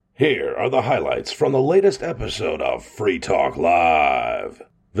Here are the highlights from the latest episode of Free Talk Live.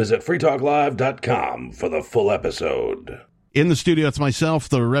 Visit freetalklive.com for the full episode. In the studio, it's myself,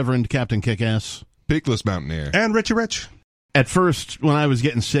 the Reverend Captain Kickass, Peakless Mountaineer, and Richie Rich. At first, when I was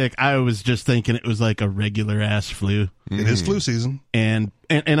getting sick, I was just thinking it was like a regular-ass flu. It is flu season. And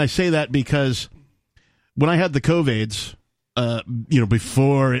I say that because when I had the COVIDs,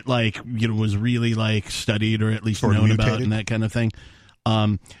 before it, was really, studied or at least known about and that kind of thing,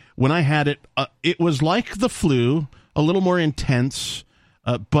 when I had it, it was like the flu, a little more intense,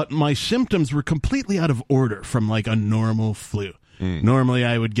 but my symptoms were completely out of order from like a normal flu. Normally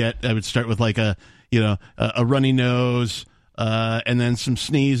I would start with like a runny nose, and then some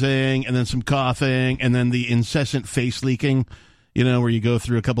sneezing, and then some coughing, and then the incessant face leaking, where you go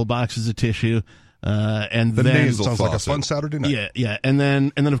through a couple boxes of tissue, and the then nasal sounds like a fun Saturday night. Yeah, and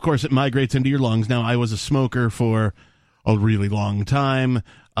then of course it migrates into your lungs. Now I was a smoker for a really long time.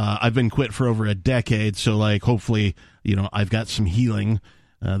 I've been quit for over a decade, so hopefully, I've got some healing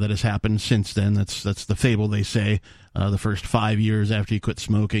that has happened since then. That's the fable, they say. The first 5 years after you quit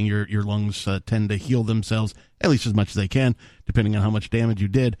smoking, your lungs tend to heal themselves, at least as much as they can, depending on how much damage you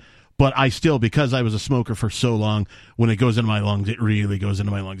did. But I still, because I was a smoker for so long, when it goes into my lungs, it really goes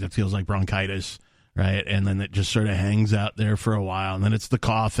into my lungs. It feels like bronchitis, right? And then it just sort of hangs out there for a while. And then it's the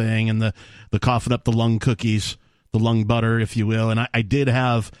coughing and the coughing up the lung cookies, the lung butter, if you will. And I did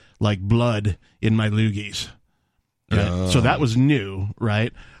have blood in my loogies. Right? So that was new,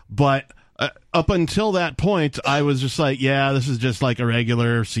 right? But up until that point, I was just this is just like a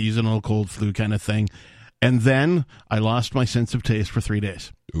regular seasonal cold flu kind of thing. And then I lost my sense of taste for 3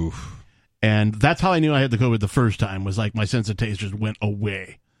 days. Oof. And that's how I knew I had the COVID the first time, was my sense of taste just went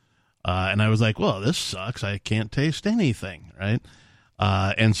away. And I was like, well, this sucks. I can't taste anything, right?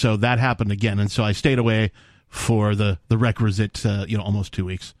 And so that happened again. And so I stayed away for the requisite, almost 2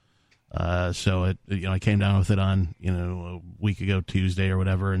 weeks. So I came down with it on, a week ago, Tuesday or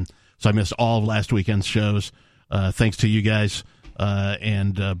whatever. And so I missed all of last weekend's shows, thanks to you guys,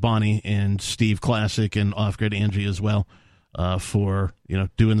 and Bonnie and Steve Classic and Off Grid Angie as well, for,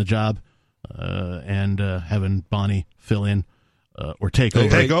 doing the job, and having Bonnie fill in, or take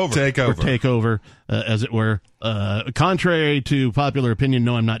over, as it were. Contrary to popular opinion,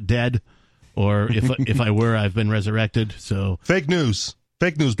 no, I'm not dead. Or if I were, I've been resurrected. So Fake news,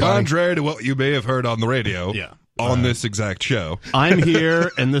 Bonnie. Contrary to what you may have heard on the radio, on this exact show, I'm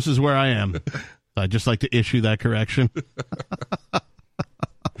here, and this is where I am. I'd just like to issue that correction.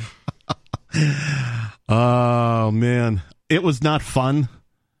 Oh man, it was not fun.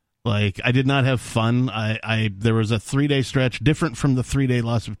 I did not have fun. There was a 3-day stretch, different from the 3-day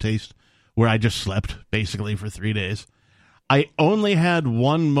loss of taste, where I just slept basically for 3 days. I only had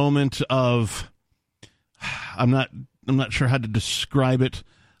one moment of, I'm not sure how to describe it,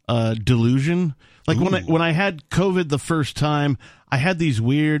 delusion. When I had COVID the first time, I had these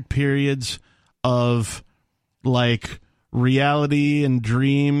weird periods of reality and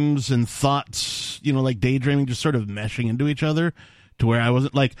dreams and thoughts, daydreaming, just sort of meshing into each other, to where I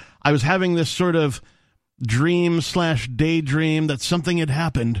wasn't I was having this sort of dream/daydream that something had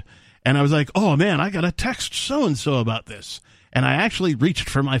happened. And I was like, oh, man, I got to text so-and-so about this. And I actually reached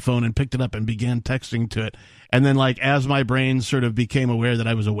for my phone and picked it up and began texting to it. And then, as my brain sort of became aware that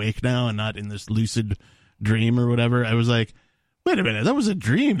I was awake now and not in this lucid dream or whatever, I was like, wait a minute, that was a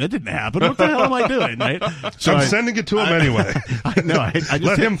dream. That didn't happen. What the hell am I doing, right? So I'm sending it to him anyway. I know. I just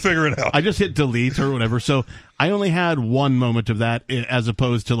Let him figure it out. I just hit delete or whatever. So I only had one moment of that, as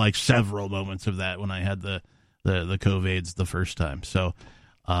opposed to, several moments of that when I had the COVIDs the first time. So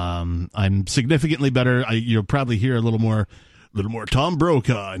I'm significantly better. You'll probably hear a little more Tom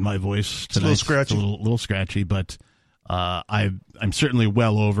Brokaw in my voice tonight. It's a little scratchy. It's a little scratchy, but I'm certainly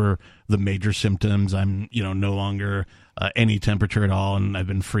well over the major symptoms. I'm no longer any temperature at all, and I've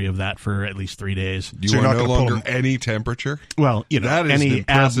been free of that for at least 3 days. You are no longer any temperature? Well, that is any an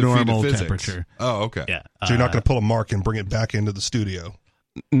impressive feat of abnormal physics. temperature. Oh, okay. Yeah. So you're not going to pull a Mark and bring it back into the studio?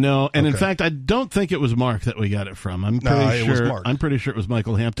 No, and in Okay. fact, I don't think it was Mark that we got it from. it was Mark. I'm pretty sure it was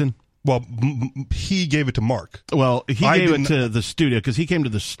Michael Hampton. Well, he gave it to Mark. Well, he gave it to the studio because he came to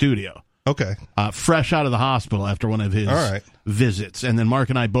the studio. Okay. Fresh out of the hospital after one of his visits. And then Mark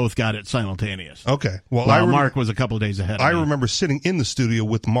and I both got it simultaneous. Okay. Well, Mark was a couple of days ahead of me. I remember sitting in the studio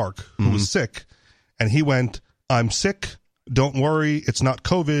with Mark, who was sick, and he went, I'm sick. Don't worry. It's not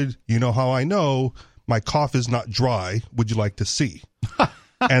COVID. You know how I know. My cough is not dry. Would you like to see?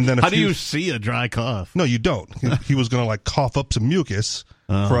 And then how do you see a dry cough? No, you don't. He was going to cough up some mucus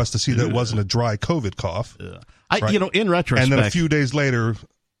for us to see that it wasn't a dry COVID cough. Right? In retrospect. And then a few days later,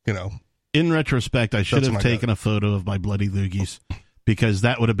 in retrospect, I should have taken a photo of my bloody loogies, because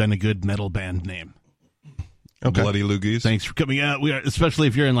that would have been a good metal band name. Okay. Bloody Loogies. Thanks for coming out. We are, especially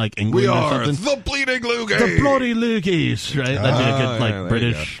if you're in like England We or are something. the Bleeding Loogies. The Bloody Loogies, right? That'd be a good like there you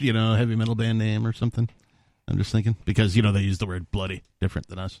British, heavy metal band name or something. I'm just thinking because they use the word bloody different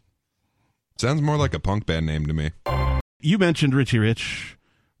than us. Sounds more like a punk band name to me. You mentioned, Richie Rich,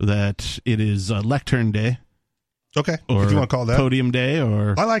 that it is Lectern Day. Okay, Or if you want to call that Podium Day,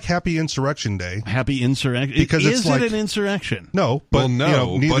 or I like Happy Insurrection Day. Happy Insurrection. Because it's is like- it an insurrection? No, but Well,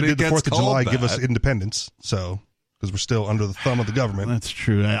 no, neither but it did the gets 4th of July called give us that. independence. So because we're still under the thumb of the government. That's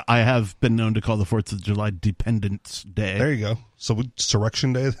true. I have been known to call the 4th of July Dependence Day. There you go. So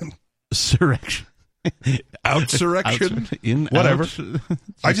Surrection Day then. Surrection. Outsurrection? In, Whatever. out.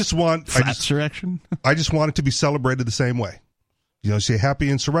 I just want Fatsurrection. I just want it to be celebrated the same way. Say Happy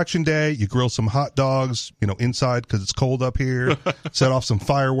Insurrection Day. You grill some hot dogs, inside because it's cold up here. Set off some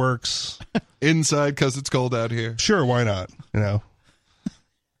fireworks. Inside because it's cold out here. Sure, why not?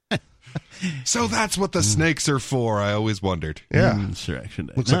 So that's what the snakes are for, I always wondered. Yeah. Insurrection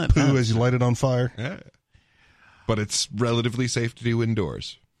Day. Looks like poo as you light it on fire. Yeah. But it's relatively safe to do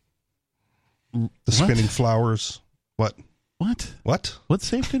indoors. The spinning flowers. What? What? What's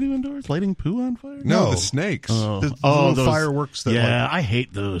safe to do indoors? Lighting poo on fire? No, the snakes. The little those fireworks that Yeah, I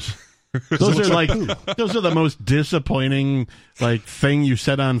hate those. Those are those are the most disappointing thing you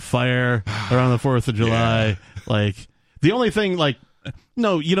set on fire around the 4th of July. Yeah. The only thing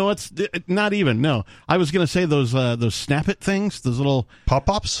no, what's not even. No. I was going to say those snap it things, those little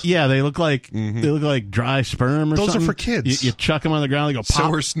Pop-Pops? Yeah, they look like dry sperm or Those something. are for kids. You chuck them on the ground, they go pop.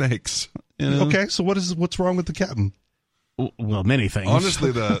 So are snakes. Okay, so what's wrong with the captain? Well, many things.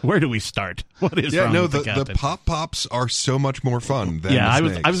 Honestly, where do we start? What is wrong with the captain? the pop-pops are so much more fun than Yeah, the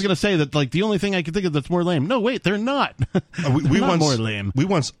snakes. I was going to say that the only thing I could think of that's more lame. No, wait, they're not. We Not once more lame. We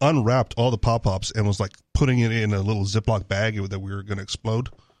once unwrapped all the Pop-Pops and was putting it in a little Ziploc bag that we were going to explode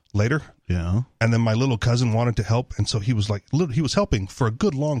later. Yeah. And then my little cousin wanted to help, and so he was he was helping for a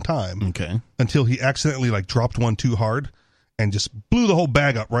good long time. Okay. Until he accidentally dropped one too hard and just blew the whole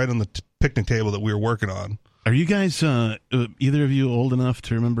bag up right on the picnic table that we were working on. Are you guys, either of you old enough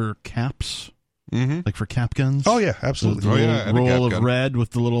to remember caps? Mm-hmm. For cap guns? Oh, yeah, absolutely. The I little had a roll cap of gun. red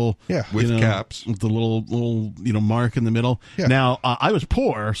with the little... Yeah. With caps. With the little mark in the middle. Yeah. Now, I was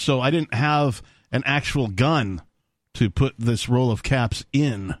poor, so I didn't have an actual gun to put this roll of caps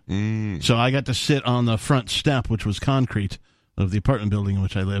in. So I got to sit on the front step, which was concrete, of the apartment building in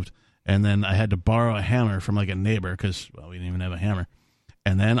which I lived. And then I had to borrow a hammer from a neighbor because, we didn't even have a hammer.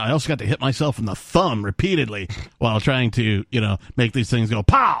 And then I also got to hit myself in the thumb repeatedly while trying to, make these things go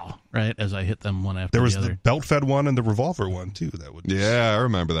pow, right, as I hit them one after There was the other. the belt-fed one and the revolver one, too. That would Yeah, I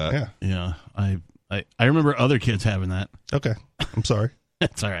remember that. Yeah. Yeah, I remember other kids having that. Okay. I'm sorry.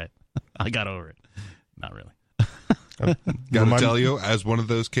 It's all right. I got over it. Not really. Gotta tell you, as one of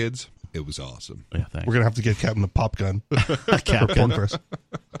those kids, it was awesome. Yeah, thanks. We're going to have to get Captain the pop gun. Cap for gun. Pork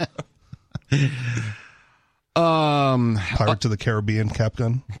Pirates of the Caribbean cap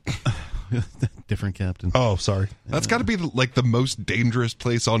gun. Different captain. Oh, sorry. That's got to be the most dangerous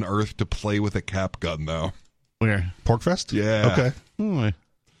place on earth to play with a cap gun, though. Where? Porkfest? Yeah. Okay. Oh,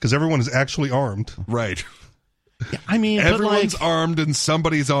 Because everyone is actually armed. Right. yeah, I mean, Everyone's but armed and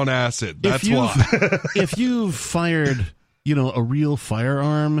somebody's on acid. That's why. if you've fired, a real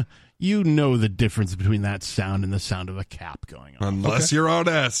firearm, you know the difference between that sound and the sound of a cap going on. Unless you're on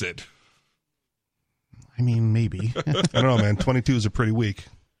acid. I mean, maybe. I don't know, man. 22s are pretty weak.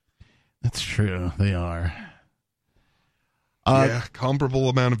 That's true. They are. Yeah, comparable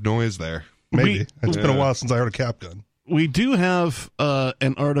amount of noise there. Maybe. It's been a while since I heard a cap gun. We do have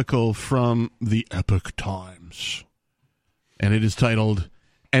an article from the Epoch Times, and it is titled,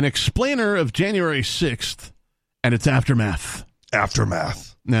 An Explainer of January 6th and Its Aftermath.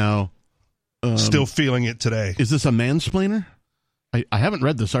 Aftermath. Now, Still feeling it today. is this a mansplainer? I haven't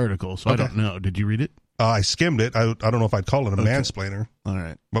read this article, so Okay. I don't know. Did you read it? I skimmed it. I don't know if I'd call it a mansplainer. All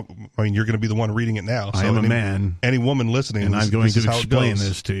right. But, I mean, you're going to be the one reading it now. I am a man, Any woman listening, and I'm going this to is how it explain goes.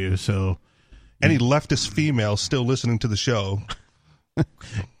 this to you, so Any leftist female still listening to the show, close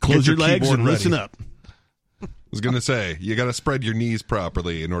Get your your legs keyboard and listen ready. up. I was going to say, you got to spread your knees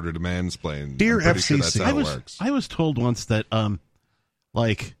properly in order to mansplain. Dear I'm pretty sure that's FCC. how it works. I was told once that,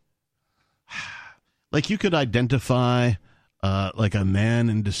 like you could identify, like a man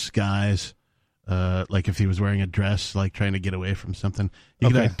in disguise, like if he was wearing a dress, like trying to get away from something. You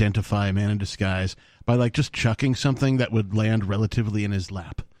could Okay. identify a man in disguise by just chucking something that would land relatively in his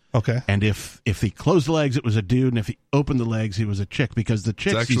lap. okay. And if he closed the legs, it was a dude, and if he opened the legs, he was a chick. Because the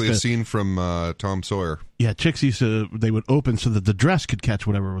chicks It's actually a used to, scene from Tom Sawyer. chicks used to, they would open so that the dress could catch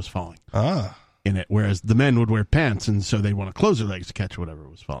whatever was falling. Ah, in it, whereas the men would wear pants, and so they want to close their legs to catch whatever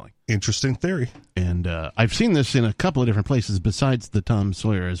was falling. Interesting theory. And I've seen this in a couple of different places besides the Tom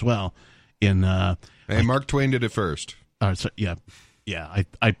Sawyer as well. Hey, Mark Twain did it first. I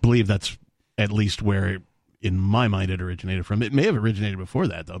believe that's at least where, in my mind, it originated from. It may have originated before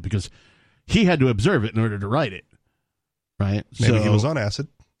that, though, because he had to observe it in order to write it, right? Maybe he was on acid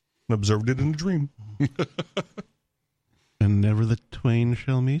and observed it in a dream. And never the twain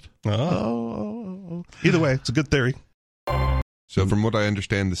shall meet. Oh. Either way, it's a good theory. So from what I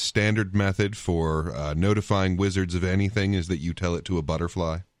understand, the standard method for notifying wizards of anything is that you tell it to a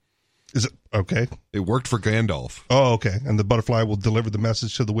butterfly. Is it okay? It worked for Gandalf. Oh, okay. And the butterfly will deliver the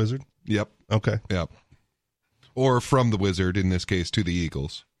message to the wizard? Yep. Okay. Yep. Or from the wizard, in this case, to the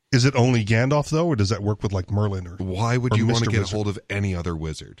eagles. Is it only Gandalf, though, or does that work with, like, Merlin? Why would you want to get a hold of any other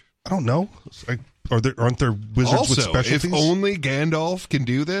wizard? I don't know. Aren't there wizards also, with specialties? If only Gandalf can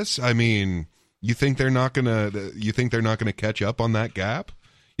do this, I mean, you think they're not gonna catch up on that gap?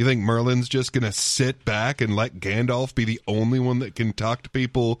 You think Merlin's just gonna sit back and let Gandalf be the only one that can talk to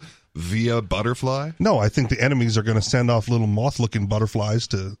people via butterfly? No, I think the enemies are going to send off little moth-looking butterflies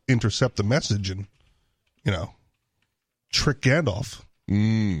to intercept the message and, trick Gandalf.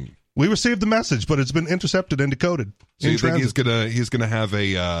 We received the message, but it's been intercepted and decoded. So you think he's gonna have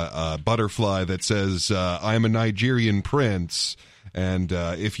a butterfly that says, "I'm a Nigerian prince, and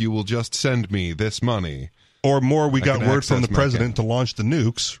if you will just send me this money." Or more, we got word from the president to launch the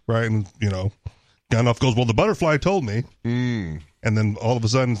nukes, right? And Gandalf goes, "Well, the butterfly told me." And then all of a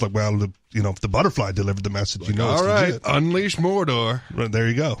sudden, it's like, well, if the butterfly delivered the message, it's all right, legit. Unleash Mordor. Right, there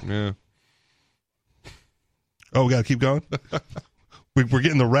you go. Yeah. Oh, we got to keep going? We're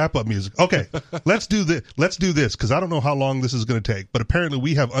getting the wrap-up music. Okay, let's do this. Let's do this, because I don't know how long this is going to take, but apparently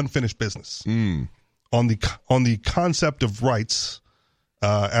we have unfinished business on the concept of rights,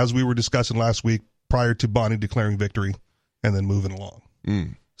 as we were discussing last week prior to Bonnie declaring victory and then moving along.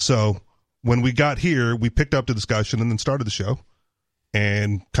 So when we got here, we picked up the discussion and then started the show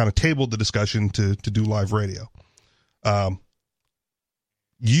and kind of tabled the discussion to do live radio.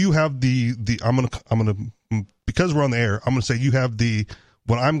 You have the I'm gonna because we're on the air, I'm gonna say you have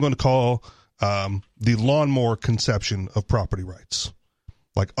what I'm going to call the lawnmower conception of property rights.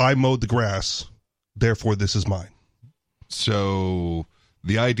 Like, I mowed the grass, therefore this is mine. So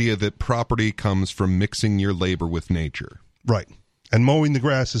the idea that property comes from mixing your labor with nature. Right. And mowing the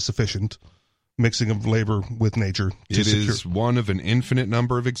grass is sufficient. Mixing of labor with nature. It is one of an infinite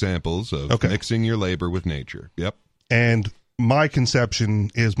number of examples of mixing your labor with nature. Yep. And my conception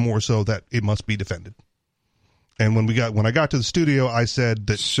is more so that it must be defended. And when I got to the studio, I said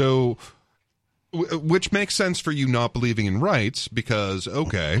that. So, which makes sense for you not believing in rights, because,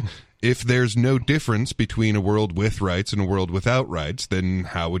 if there's no difference between a world with rights and a world without rights, then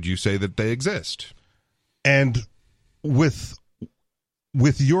how would you say that they exist? And with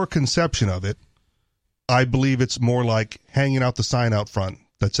your conception of it, I believe it's more like hanging out the sign out front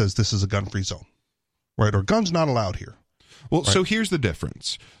that says this is a gun-free zone, right? Or guns not allowed here. Well, right? So here's the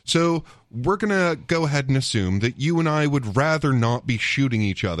difference. So we're going to go ahead and assume that you and I would rather not be shooting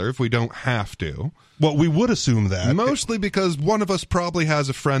each other if we don't have to. Well, we would assume that. Mostly because one of us probably has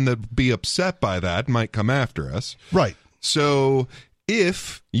a friend that'd be upset by that and might come after us. Right. So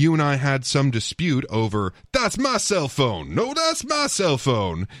if you and I had some dispute over, that's my cell phone, no, that's my cell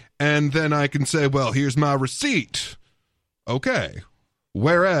phone, and then I can say, well, here's my receipt. Okay.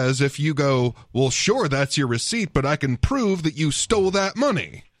 Whereas if you go, well, sure, that's your receipt, but I can prove that you stole that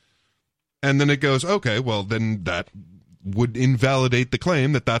money. And then it goes, okay, well, then that would invalidate the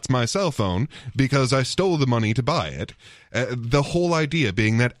claim that that's my cell phone because I stole the money to buy it. The whole idea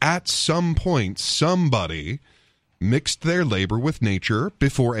being that at some point, somebody mixed their labor with nature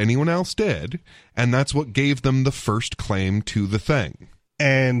before anyone else did, and that's what gave them the first claim to the thing.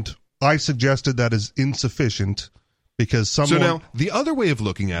 And I suggested that is insufficient because someone... So now, the other way of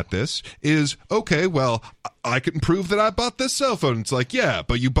looking at this is, okay, well, I can prove that I bought this cell phone. It's like, yeah,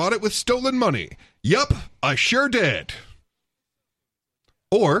 but you bought it with stolen money. Yup, I sure did.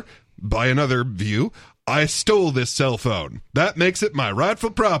 Or, by another view, I stole this cell phone. That makes it my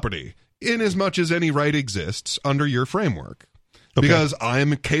rightful property, inasmuch as any right exists under your framework. Okay. Because I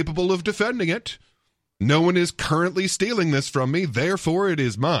am capable of defending it. No one is currently stealing this from me, therefore it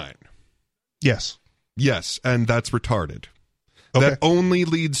is mine. Yes. Yes, and that's retarded. That only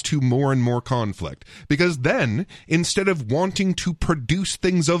leads to more and more conflict. Because then, instead of wanting to produce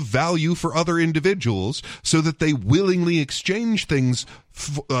things of value for other individuals so that they willingly exchange things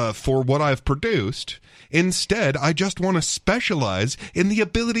for what I've produced, instead, I just want to specialize in the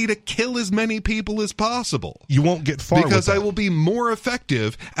ability to kill as many people as possible. You won't get far because with I that. will be more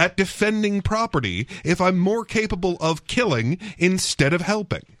effective at defending property if I'm more capable of killing instead of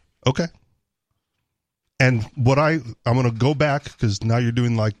helping. Okay. And what I'm going to go back, because now you're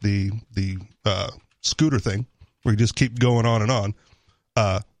doing like the scooter thing where you just keep going on and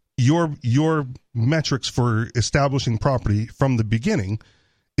on. Your metrics for establishing property from the beginning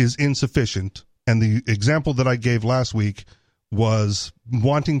is insufficient. And the example that I gave last week was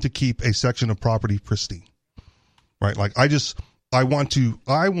wanting to keep a section of property pristine, right? Like I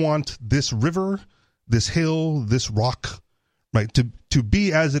want this river, this hill, this rock, right, to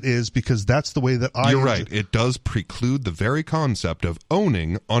be as it is, because that's the way that You're right. It does preclude the very concept of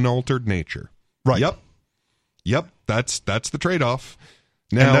owning unaltered nature. Right. Yep. That's the trade-off.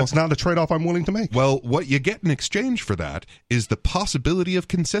 Now, and that's not a trade-off I'm willing to make. Well, what you get in exchange for that is the possibility of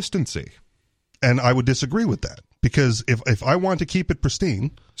consistency. And I would disagree with that, because if I want to keep it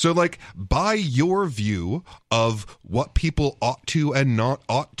pristine... So, like, by your view of what people ought to and not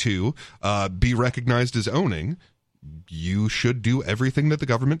ought to be recognized as owning, you should do everything that the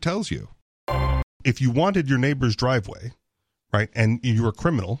government tells you. If you wanted your neighbor's driveway, right, and you're a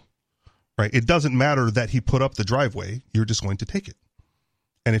criminal, right, it doesn't matter that he put up the driveway, you're just going to take it.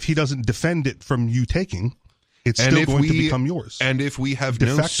 And if he doesn't defend it from you taking, it's still going to become yours. And if we have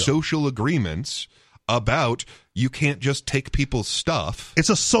no social agreements about you can't just take people's stuff.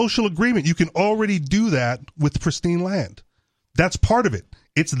 It's a social agreement. You can already do that with pristine land. That's part of it.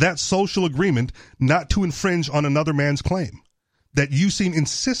 It's that social agreement not to infringe on another man's claim that you seem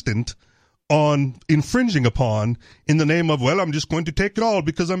insistent on infringing upon in the name of, well, I'm just going to take it all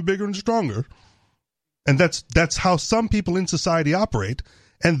because I'm bigger and stronger. And that's how some people in society operate.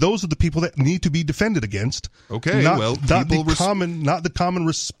 And those are the people that need to be defended against. Okay, not the common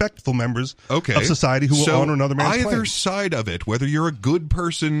respectful members of society who will honor another man's either claim. Side of it, whether you're a good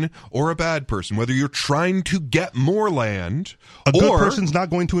person or a bad person, whether you're trying to get more land, a good person's not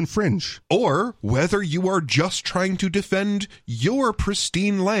going to infringe, or whether you are just trying to defend your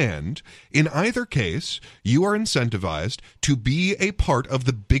pristine land, in either case, you are incentivized to be a part of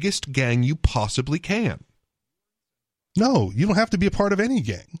the biggest gang you possibly can. No, you don't have to be a part of any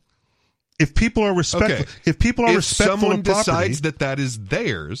gang. If people are respectful, if someone decides that is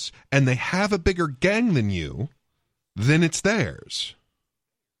theirs and they have a bigger gang than you, then it's theirs.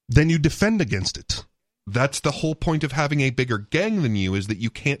 Then you defend against it. That's the whole point of having a bigger gang than you, is that you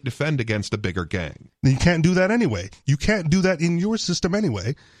can't defend against a bigger gang. You can't do that anyway. You can't do that in your system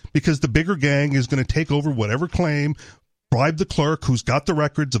anyway, because the bigger gang is going to take over whatever claim, bribe the clerk who's got the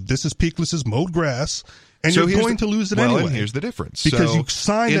records of this is Peakless's mowed grass, and you're going to lose it anyway. And here's the difference. Because you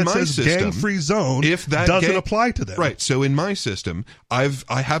sign that says gang-free zone doesn't apply to them. Right. So in my system, I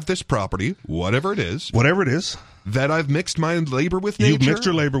have this property, whatever it is, that I've mixed my labor with nature. You've mixed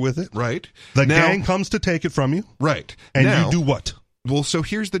your labor with it. Right. The gang comes to take it from you. Right. And you do what? Well, so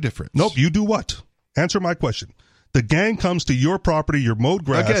here's the difference. Nope, you do what? Answer my question. The gang comes to your property, your mowed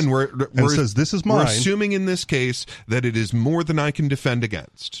grass, and says, this is mine. We're assuming in this case that it is more than I can defend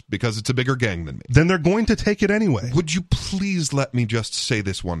against because it's a bigger gang than me. Then they're going to take it anyway. Would you please let me just say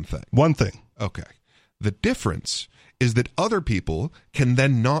this one thing? One thing. Okay. The difference is that other people can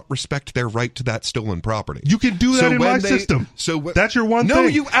then not respect their right to that stolen property. You can do that in my system. That's your one thing. No,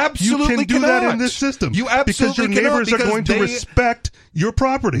 you absolutely You can do that in this system. You absolutely because your neighbors are going to respect your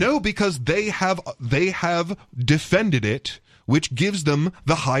property. No, because they have defended it, which gives them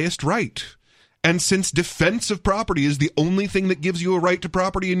the highest right. And since defense of property is the only thing that gives you a right to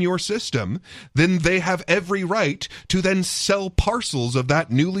property in your system, then they have every right to then sell parcels of that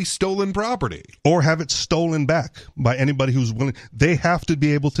newly stolen property. Or have it stolen back by anybody who's willing. They have to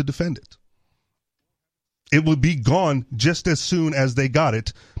be able to defend it. It will be gone just as soon as they got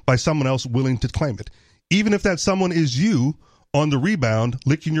it by someone else willing to claim it. Even if that someone is you on the rebound,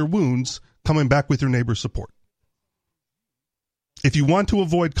 licking your wounds, coming back with your neighbor's support. If you want to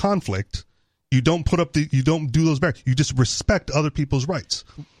avoid conflict, you don't do those barriers. You just respect other people's rights.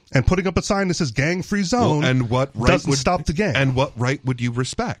 And putting up a sign that says gang-free zone doesn't stop the gang. And what right would you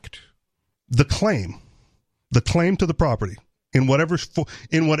respect? The claim to the property in whatever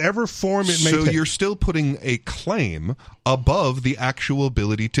form it may take. So you're still putting a claim above the actual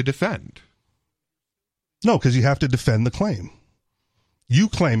ability to defend. No, because you have to defend the claim. You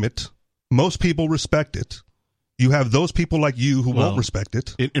claim it. Most people respect it. You have those people like you who won't respect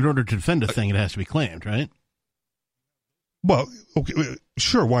it. In order to defend a thing, it has to be claimed, right? Well, okay,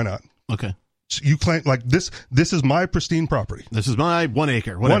 sure, why not? Okay. You claim like this is my pristine property. This is my 1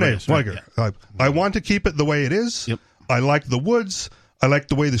 acre. Whatever it is, right? 1 acre. I want to keep it the way it is. Yep. I like the woods. I like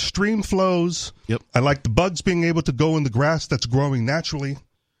the way the stream flows. Yep. I like the bugs being able to go in the grass that's growing naturally.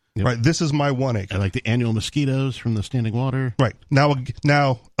 Yep. Right. This is my 1 acre. I like the annual mosquitoes from the standing water. Right. Now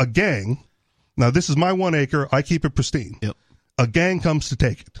a gang. Now this is my 1 acre. I keep it pristine. Yep. A gang comes to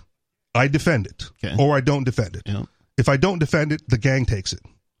take it. I defend it, Okay. or I don't defend it. Yep. If I don't defend it, the gang takes it.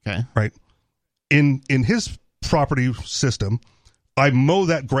 Okay. Right. In his property system, I mow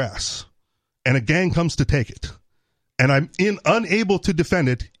that grass, and a gang comes to take it, and I'm unable to defend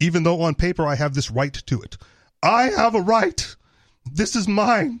it, even though on paper I have this right to it. I have a right. This is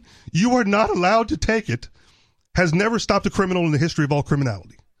mine. You are not allowed to take it. Has never stopped a criminal in the history of all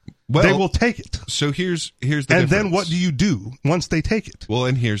criminality. Well, they will take it. So here's the and difference. then what do you do once they take it? Well,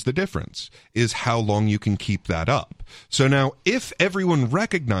 and here's the difference, is how long you can keep that up. So now, if everyone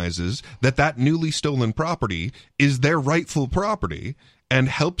recognizes that that newly stolen property is their rightful property and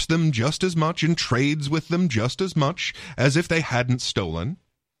helps them just as much and trades with them just as much as if they hadn't stolen,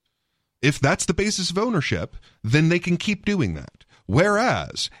 if that's the basis of ownership, then they can keep doing that.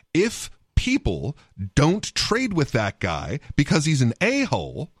 Whereas, if people don't trade with that guy because he's an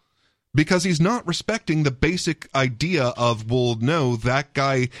a-hole, because he's not respecting the basic idea of, well, no, that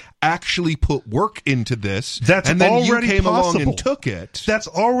guy actually put work into this, That's and then you already came along possible. and took it. That's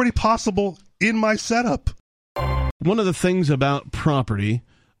already possible in my setup. One of the things about property,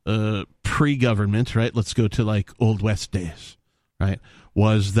 pre-government, right? Let's go to like Old West days, right?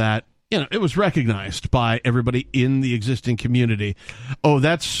 Was that, it was recognized by everybody in the existing community. Oh,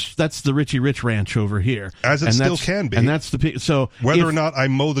 that's the Richie Rich Ranch over here, As it and still that's- can be. And that's the so Whether if- or not I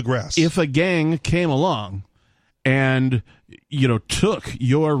mow the grass. if a gang came along and took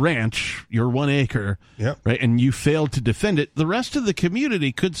your ranch, your 1 acre, Yep. right, and you failed to defend it, the rest of the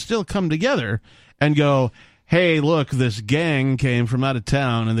community could still come together and go, hey, look, this gang came from out of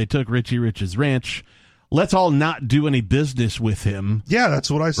town and they took Richie Rich's ranch. Let's all not do any business with him, Yeah,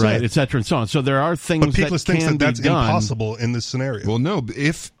 that's what I said. right, et cetera, and so on. So there are things But people that think can that that's be done. impossible in this scenario. Well, no,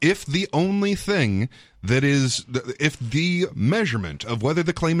 if the only thing that is, if the measurement of whether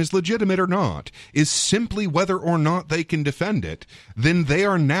the claim is legitimate or not is simply whether or not they can defend it, then they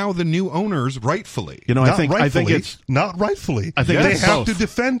are now the new owners rightfully. I not think rightfully. it's Not rightfully. I think they it's have both. to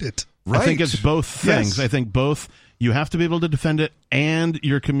defend it. Right. I think it's both things. Yes. I think both. You have to be able to defend it, and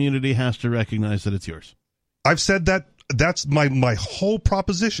your community has to recognize that it's yours. I've said that. That's my whole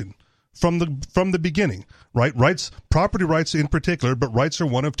proposition from the beginning. Right? Rights, property rights in particular, but rights are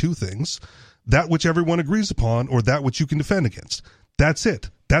one of two things: that which everyone agrees upon, or that which you can defend against. That's it.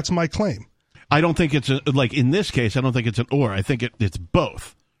 That's my claim. I don't think it's like in this case. I don't think it's an or. I think it's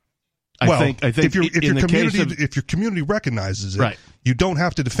both. I think if your in the case community of, if your community recognizes it, Right. you don't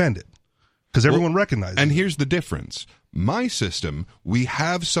have to defend it because everyone recognizes And it. here's the difference. My system, we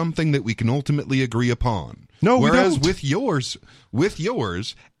have something that we can ultimately agree upon. No, we Whereas don't. with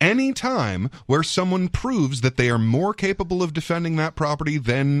yours, any time where someone proves that they are more capable of defending that property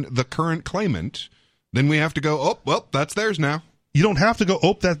than the current claimant, then we have to go, oh, well, that's theirs now. You don't have to go,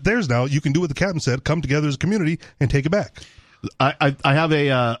 oh, that's theirs now. You can do what the captain said, come together as a community and take it back. I have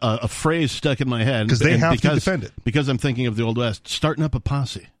a phrase stuck in my head 'Cause they and have to defend it. because I'm thinking of the Old West, starting up a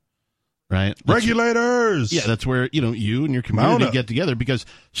posse, right? Regulators! Yeah, that's where you and your community get together because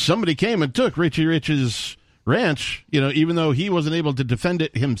somebody came and took Richie Rich's ranch. Even though he wasn't able to defend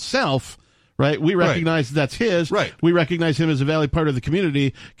it himself, right? We recognize that's his. Right. We recognize him as a valued part of the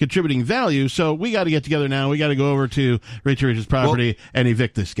community, contributing value. So we got to get together now. We got to go over to Richie Rich's property and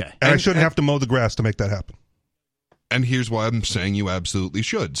evict this guy. And I shouldn't have to mow the grass to make that happen. And here's why I'm saying you absolutely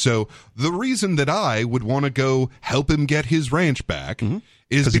should. So the reason that I would want to go help him get his ranch back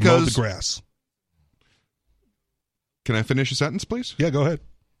is Because he mowed the because... grass. Can I finish a sentence, please? Yeah, go ahead.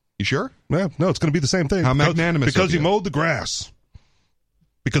 You sure? Yeah, no, it's going to be the same thing. How magnanimous Because of you you. mowed the grass.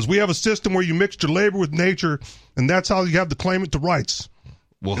 Because we have a system where you mixed your labor with nature, and that's how you have the claimant to rights.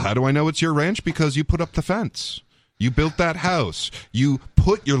 Well, how do I know it's your ranch? Because you put up the fence. You built that house. You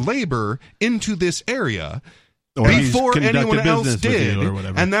put your labor into this area Or he's before conducted anyone else business with did. you or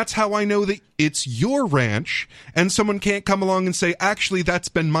whatever. And that's how I know that it's your ranch, and someone can't come along and say, actually, that's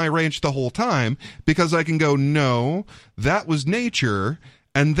been my ranch the whole time, because I can go, no, that was nature,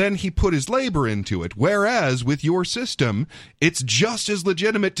 and then he put his labor into it. Whereas with your system, it's just as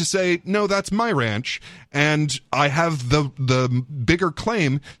legitimate to say, no, that's my ranch, and I have the bigger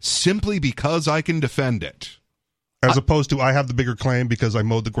claim simply because I can defend it. As opposed to, I have the bigger claim because I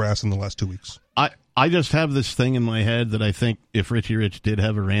mowed the grass in the last 2 weeks. I just have this thing in my head that I think if Richie Rich did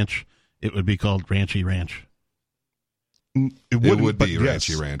have a ranch, it would be called Ranchy Ranch. It would be yes.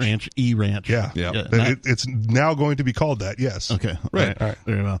 Ranchy Ranch. Ranch E-Ranch. Yeah. It's now going to be called that, yes. Okay. Right. All right.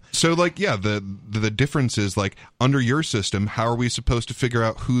 Very well. So, like, yeah, the difference is, like, under your system, how are we supposed to figure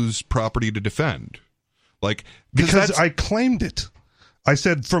out whose property to defend? Like, because I claimed it. I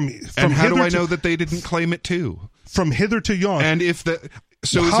said from and how do I know that they didn't claim it too? From hither to yon. And if the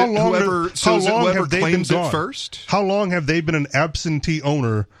so is it whoever claims it first? How long have they been an absentee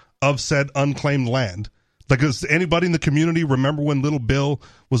owner of said unclaimed land? Like, does anybody in the community remember when little Bill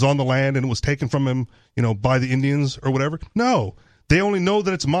was on the land and it was taken from him, by the Indians or whatever? No. They only know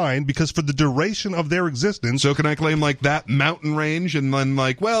that it's mine because for the duration of their existence. So can I claim, like, that mountain range and then,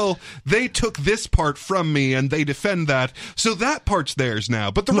 like, well, they took this part from me and they defend that, so that part's theirs now.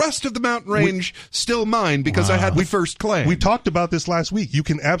 But the rest of the mountain range, still mine because I had the first claim. We talked about this last week. You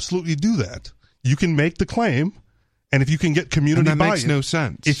can absolutely do that. You can make the claim, and if you can get community buy-in. And that makes no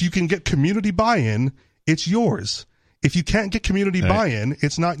sense. If you can get community buy-in, it's yours. If you can't get community buy-in,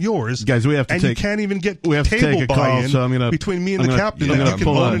 it's not yours. Guys, we have to you can't even get table buy-in so between me and the captain. You can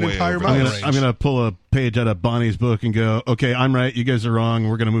own an entire mountain range. I'm going to pull a page out of Bonnie's book and go, okay, I'm right, you guys are wrong,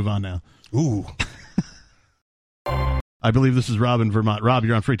 we're going to move on now. Ooh. I believe this is Rob in Vermont. Rob,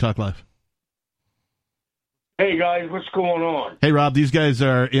 you're on Free Talk Live. Hey, guys, what's going on? Hey, Rob, these guys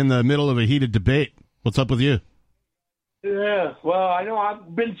are in the middle of a heated debate. What's up with you? Yeah, well, I know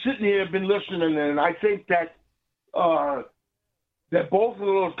I've been sitting here, been listening, and I think that both of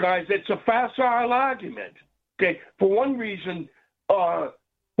those guys, it's a facile argument. Okay, for one reason,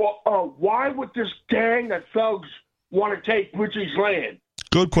 why would this gang of thugs want to take Richie's land?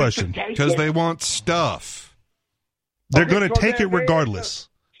 Good question. Because they want stuff. They're going to take it regardless.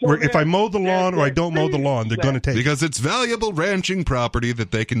 If I mow the lawn or I don't mow the lawn, they're going to take it. Because it's valuable ranching property that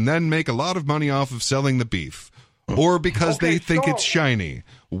they can then make a lot of money off of selling the beef. Or because they think it's shiny.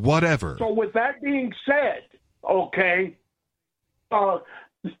 Whatever. So with that being said, okay,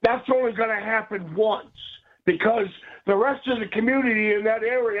 that's only going to happen once because the rest of the community in that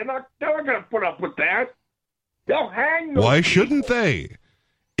area, they're not going to put up with that. They'll hang those Why people. shouldn't they?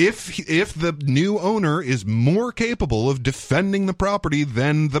 If the new owner is more capable of defending the property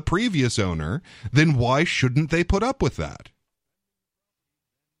than the previous owner, then why shouldn't they put up with that?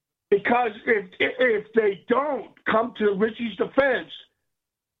 Because if they don't come to Richie's defense,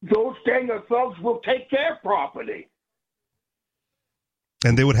 those gang of thugs will take their property.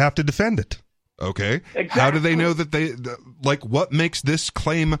 And they would have to defend it. Okay. Exactly. How do they know that what makes this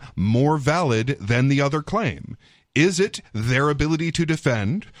claim more valid than the other claim? Is it their ability to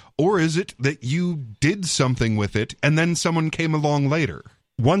defend, or is it that you did something with it and then someone came along later?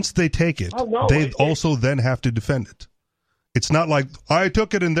 Once they take it, they also then have to defend it. It's not like I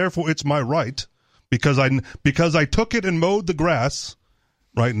took it and therefore it's my right because I took it and mowed the grass.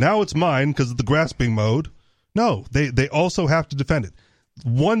 Right now it's mine because of the grass being mowed. No, they also have to defend it.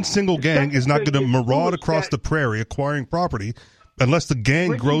 One single gang is not going to maraud across the prairie acquiring property unless the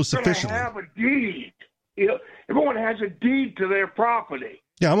gang grows sufficiently. Have a deed. Everyone has a deed to their property.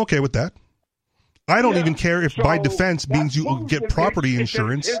 Yeah, I'm okay with that. I don't even care if by defense means you get property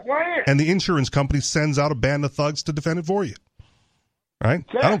insurance and the insurance company sends out a band of thugs to defend it for you. Right?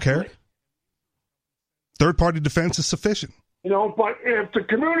 Exactly. I don't care. Third-party defense is sufficient. But if the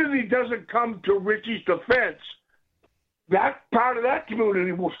community doesn't come to Richie's defense, that part of that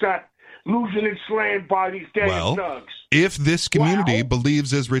community will start losing its land by these gang thugs. If this community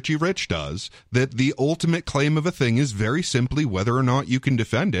believes, as Richie Rich does, that the ultimate claim of a thing is very simply whether or not you can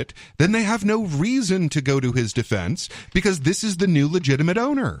defend it, then they have no reason to go to his defense because this is the new legitimate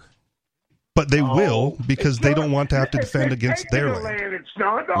owner. But they will because they don't want to have to defend against their land. It's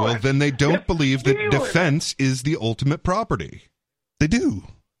not, well, then they don't believe that defense is the ultimate property. They do.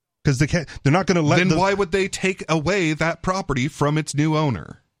 Because they can't. They're not going to let. Then why would they take away that property from its new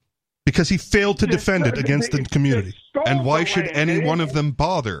owner? Because he failed to defend it against the community. And why should any one of them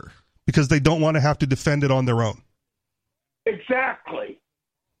bother? Because they don't want to have to defend it on their own. Exactly.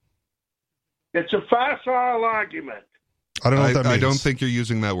 It's a facile argument. I don't know what that means. I don't think you're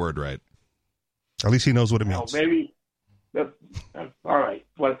using that word right. At least he knows what it means. Maybe. All right.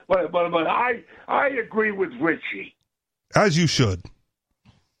 But I agree with Richie. As you should.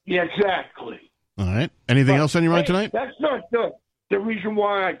 Yeah, exactly. All right. Anything else on your mind tonight? That's not the reason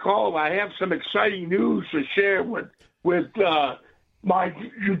why I called. I have some exciting news to share with my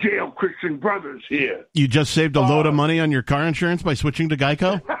Judeo-Christian brothers here. You just saved a load of money on your car insurance by switching to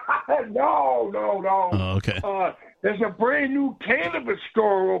Geico? No. Oh, okay. There's a brand new cannabis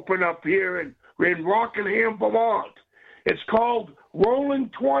store open up here in Rockingham, Vermont. It's called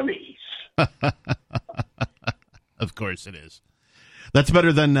Rolling 20s. Of course it is. That's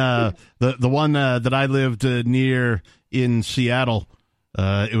better than the one that I lived near in Seattle.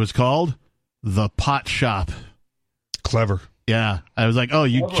 It was called The Pot Shop. Clever. Yeah, I was like, oh,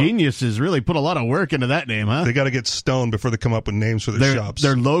 you geniuses really put a lot of work into that name, huh? They got to get stoned before they come up with names for their shops.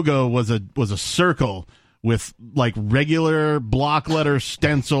 Their logo was a circle with like regular block letters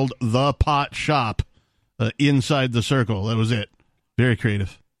stenciled The Pot Shop inside the circle. That was it. Very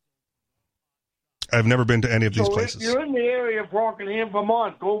creative. I've never been to any of these places. If you're in the area of Rockingham,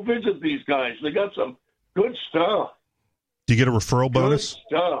 Vermont, go visit these guys. They got some good stuff. Do you get a referral bonus?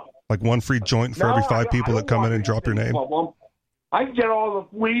 Good stuff. Like one free joint for every 5 people that come in and drop your name? I get all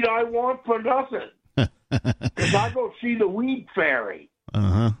the weed I want for nothing. Because I go see the weed fairy.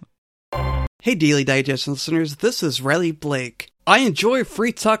 Uh-huh. Hey, Daily Digest listeners, this is Riley Blake. I enjoy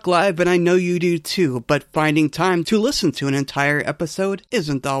Free Talk Live, and I know you do too, but finding time to listen to an entire episode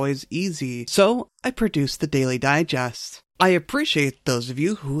isn't always easy. So, I produce the Daily Digest. I appreciate those of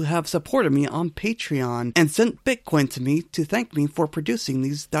you who have supported me on Patreon and sent Bitcoin to me to thank me for producing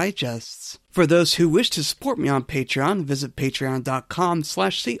these digests. For those who wish to support me on Patreon, visit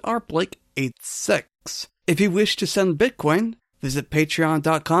patreon.com/crblake86. If you wish to send Bitcoin, visit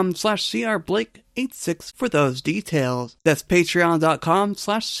patreon.com/crblake86 for those details. That's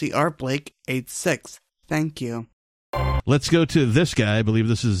patreon.com/crblake86. Thank you. Let's go to this guy. I believe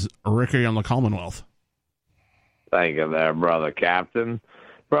this is Ricky on the Commonwealth. Thank you there, Brother Captain.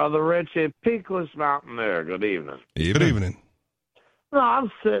 Brother Richie, Peakless Mountaineer, good evening. Good evening. No, I'm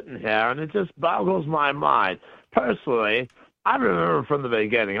sitting here, and it just boggles my mind. Personally, I remember from the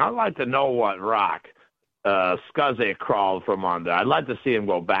beginning, I'd like to know what rock Scuzzy crawled from under. I'd like to see him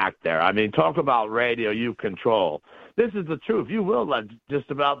go back there. I mean, talk about radio you control. This is the truth. You will let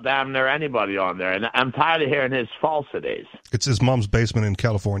just about damn near anybody on there, and I'm tired of hearing his falsities. It's his mom's basement in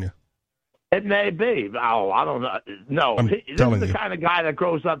California. It may be. Oh, I don't know. No, this is the kind of guy that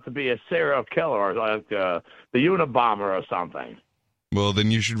grows up to be a serial killer, like the Unabomber or something. Well,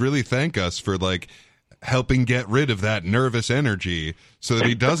 then you should really thank us for, like, helping get rid of that nervous energy so that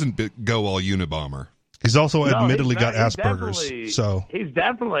he doesn't go all Unabomber. He's also admittedly got Asperger's, so he's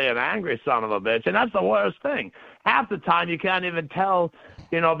definitely an angry son of a bitch, and that's the worst thing. Half the time you can't even tell,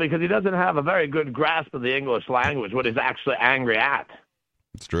 because he doesn't have a very good grasp of the English language, what he's actually angry at.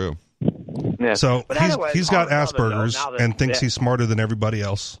 It's true. Yeah. So he's got Asperger's and thinks he's smarter than everybody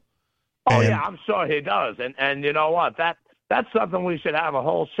else. Oh, yeah, I'm sure he does. And you know what? That's something we should have a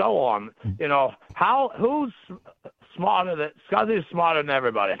whole show on. Who's smarter than Scuzzy's smarter than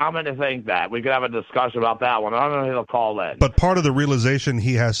everybody? How many think that? We could have a discussion about that one. I don't know if he'll call in. But part of the realization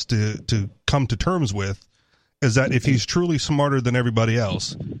he has to come to terms with is that if he's truly smarter than everybody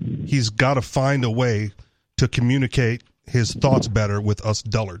else, he's got to find a way to communicate his thoughts better with us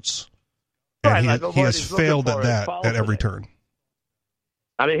dullards. And he has failed at that at every turn.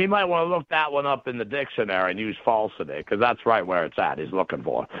 I mean, he might want to look that one up in the dictionary and use falsity, because that's right where it's at. He's looking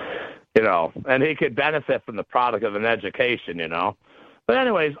for, and he could benefit from the product of an education, But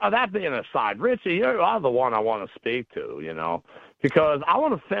anyways, that being aside, Richie, you're the one I want to speak to, because I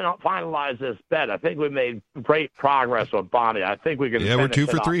want to finalize this bet. I think we made great progress with Bonnie. I think we can. Yeah, we're 2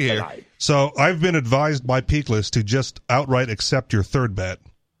 for 3 here. Tonight. So I've been advised by Peakless to just outright accept your third bet.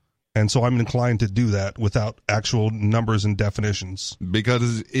 And so I'm inclined to do that without actual numbers and definitions.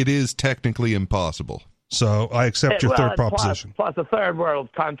 Because it is technically impossible. So I accept your third proposition. Plus, a third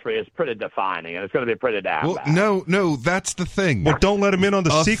world country is pretty defining, and it's going to be pretty damn bad. No, that's the thing. Well, don't let him in on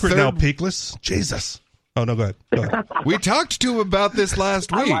the secret now, Peakless. Jesus. Oh, no, go ahead. We talked to him about this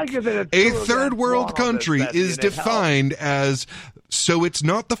last week. A third world country is defined as, so it's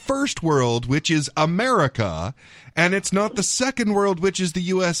not the first world, which is America, and it's not the second world, which is the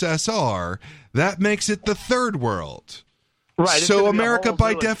USSR. That makes it the third world. Right. So America,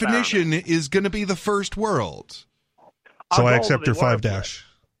 by definition, is going to be the first world. So I accept your 5-dash.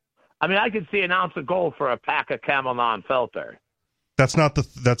 I mean, I could see an ounce of gold for a pack of Camel non-filter. That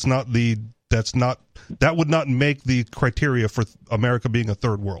would not make the criteria for America being a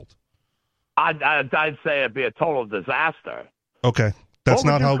third world. I'd say it'd be a total disaster. Okay. That's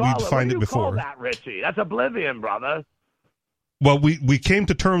not how we defined it before. Call that, Richie? That's oblivion, brother. Well, we came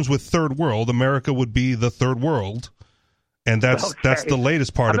to terms with third world. America would be the third world, and that's the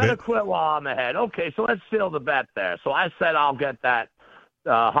latest part of it. I better quit while I'm ahead. Okay, so let's seal the bet there. So I said I'll get that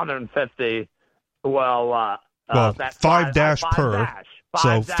 150. Well, that 5-dash per. Dash.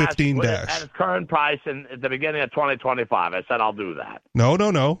 So 15-dash. At its current price at the beginning of 2025. I said I'll do that. No.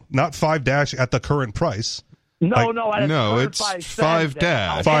 Not 5-dash at the current price. No, it's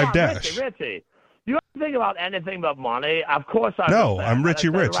 5-dash. 5-dash. Richie, you ever think about anything but money? Of course I No, I'm Richie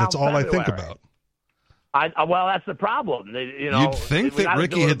Rich. That's all I think about. Well, that's the problem. You'd think that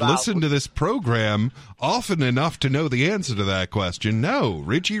Ricky had listened to this program often enough to know the answer to that question. No,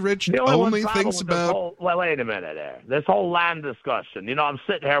 Richie Rich only thinks about... Well, wait a minute there. This whole land discussion. I'm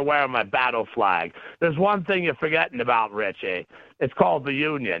sitting here wearing my battle flag. There's one thing you're forgetting about, Richie. It's called the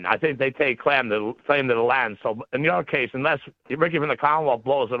Union. I think they take claim to the land. So in your case, unless Ricky from the Commonwealth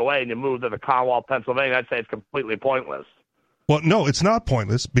blows it away and you move to the Commonwealth, Pennsylvania, I'd say it's completely pointless. Well, no, it's not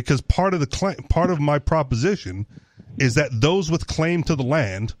pointless because part of my proposition is that those with claim to the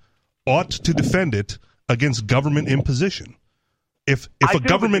land ought to defend it against government imposition. If a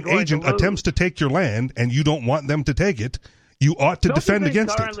government agent attempts to take your land and you don't want them to take it, you ought to defend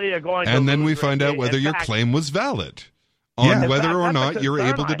against it. And then we find out whether your claim was valid on whether or not you're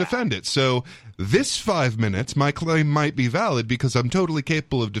able to defend it. So this 5 minutes, my claim might be valid because I'm totally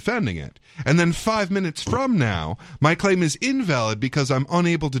capable of defending it. And then 5 minutes from now, my claim is invalid because I'm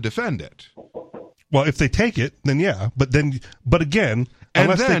unable to defend it. Well, if they take it, then yeah. But again,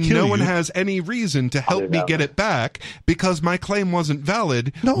 and then no one has any reason to help me get it back because my claim wasn't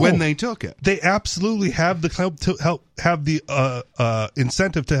valid when they took it. They absolutely have the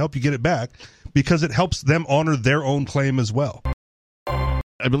incentive to help you get it back because it helps them honor their own claim as well.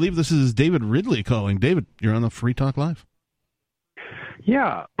 I believe this is David Ridley calling. David, you're on the Free Talk Live.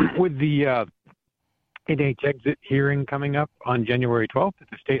 Yeah, with the NH exit hearing coming up on January 12th at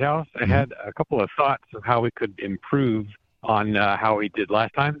the State House, I had a couple of thoughts of how we could improve on how we did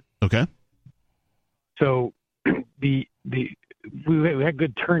last time. Okay. So we had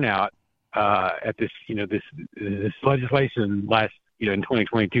good turnout at this this legislation last in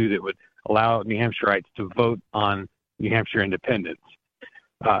 2022 that would allow New Hampshireites to vote on New Hampshire independence.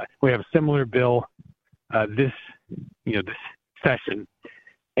 We have a similar bill this session,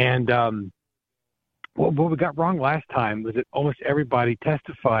 and what we got wrong last time was that almost everybody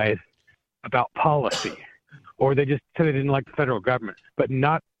testified about policy, or they just said they didn't like the federal government, but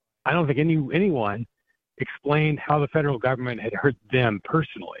I don't think anyone explained how the federal government had hurt them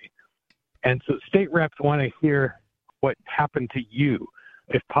personally. And so state reps want to hear what happened to you,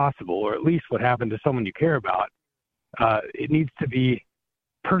 if possible, or at least what happened to someone you care about. It needs to be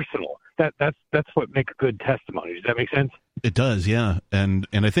personal. That's what makes good testimony. Does that make sense? It does, yeah. And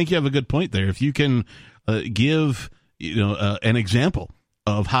I think you have a good point there. If you can give an example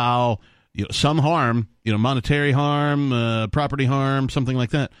of how some harm, monetary harm, property harm, something like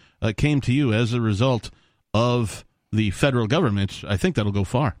that, came to you as a result of the federal government, I think that'll go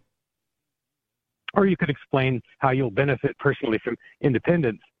far. Or you could explain how you'll benefit personally from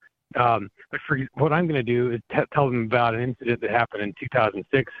independence. But for what I'm going to do is tell them about an incident that happened in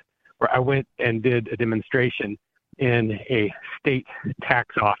 2006 where I went and did a demonstration in a state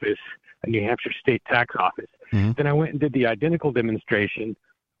tax office, a New Hampshire state tax office. Mm-hmm. Then I went and did the identical demonstration,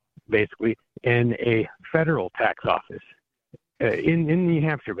 basically, in a federal tax office in New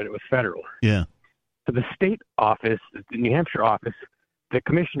Hampshire, but it was federal. Yeah. So the state office, the New Hampshire office, the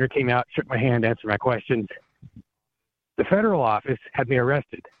commissioner came out, shook my hand, answered my questions. The federal office had me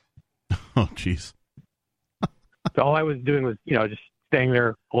arrested. Oh, jeez. So all I was doing was, just staying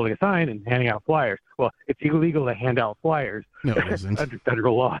there holding a sign and handing out flyers. Well, it's illegal to hand out flyers. No, it isn't. Under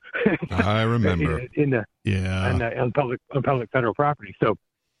federal law. I remember. On public federal property. So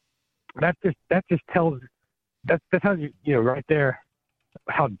that just tells that's how you right there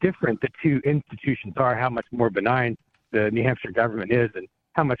how different the two institutions are, how much more benign the New Hampshire government is, and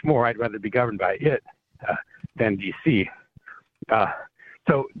how much more I'd rather be governed by it than D.C.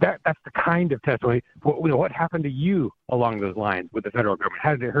 So that's the kind of testimony. What happened to you along those lines with the federal government?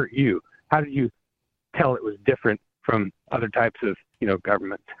 How did it hurt you? How did you tell it was different from other types of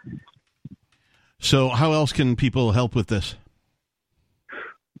government? So how else can people help with this?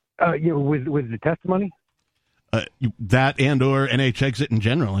 With the testimony. That and or NH Exit in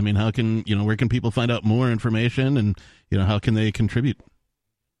general. I mean, how can where can people find out more information, and how can they contribute?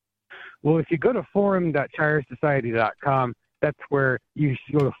 Well, if you go to forum.shiresociety.com, that's where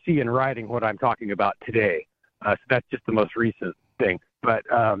you'll see in writing what I'm talking about today. So that's just the most recent thing. But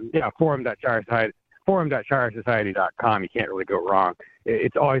forum.shiresociety.com, you can't really go wrong.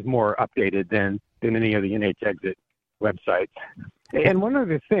 It's always more updated than any of the NH Exit websites. And one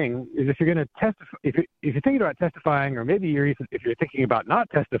other thing is, if you're going to testify, if you're thinking about testifying, or maybe if you're thinking about not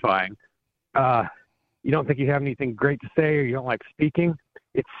testifying, you don't think you have anything great to say, or you don't like speaking,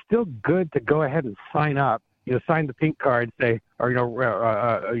 it's still good to go ahead and sign up. Sign the pink card, to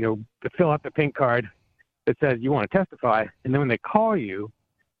fill out the pink card that says you want to testify, and then when they call you,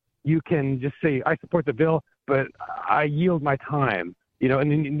 you can just say, "I support the bill, but I yield my time."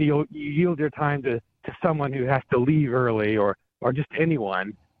 And then you yield your time to someone who has to leave early, or just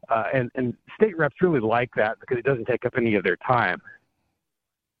anyone, And state reps really like that because it doesn't take up any of their time.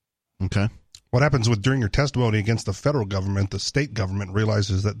 Okay. What happens during your testimony against the federal government, the state government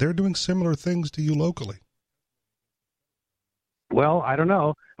realizes that they're doing similar things to you locally? Well, I don't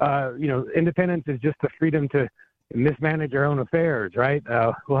know. Independence is just the freedom to mismanage our own affairs, right?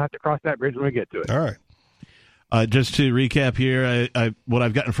 We'll have to cross that bridge when we get to it. All right. Just to recap here, what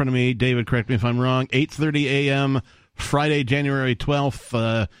I've got in front of me, David, correct me if I'm wrong, 8:30 a.m., Friday, January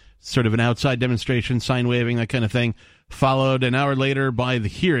 12th, sort of an outside demonstration, sign waving, that kind of thing, followed an hour later by the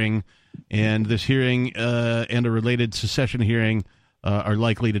hearing, and this hearing and a related secession hearing are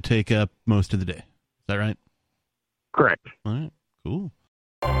likely to take up most of the day. Is that right? Correct. All right, cool.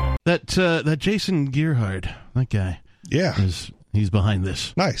 That Jason Gearhart, that guy, he's behind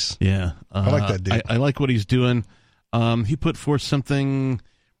this. Nice. Yeah. I like that dude. I like what he's doing. He put forth something,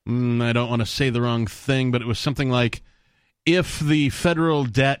 I don't want to say the wrong thing, but it was something like, if the federal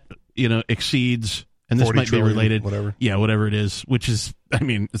debt, exceeds, and this might be related, whatever. Yeah, whatever it is, which is,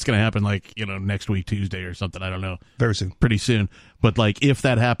 it's going to happen next week, Tuesday or something. I don't know. Very soon. Pretty soon. But if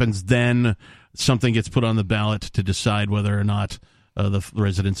that happens, then something gets put on the ballot to decide whether or not the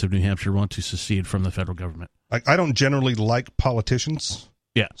residents of New Hampshire want to secede from the federal government. I don't generally like politicians.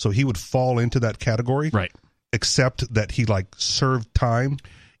 Yeah. So he would fall into that category. Right. Except that he served time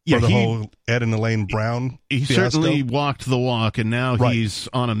for the whole Ed and Elaine Brown He fiasco. certainly walked the walk, and now he's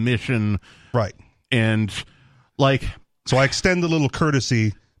on a mission. Right. And so I extend a little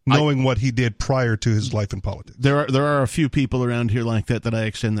courtesy knowing what he did prior to his life in politics. There are a few people around here like that I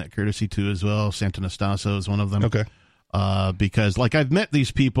extend that courtesy to as well. Santanastasso is one of them. Okay. Because I've met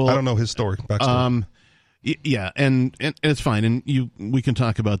these people. I don't know his story. Backstory. Yeah, and it's fine, and we can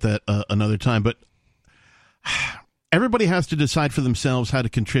talk about that another time. But everybody has to decide for themselves how to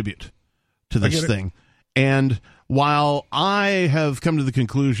contribute to this thing. And while I have come to the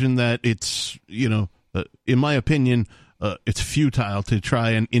conclusion that it's, in my opinion, it's futile to try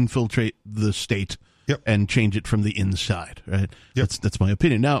and infiltrate the state and change it from the inside. Right? Yep. That's my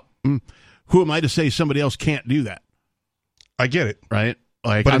opinion. Now, who am I to say somebody else can't do that? I get it. Right?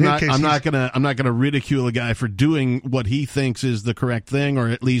 But I'm not gonna ridicule a guy for doing what he thinks is the correct thing, or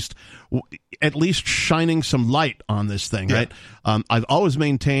at least shining some light on this thing, right? I've always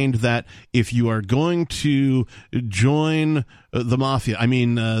maintained that if you are going to join the mafia,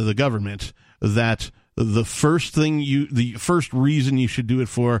 the government, that the first reason you should do it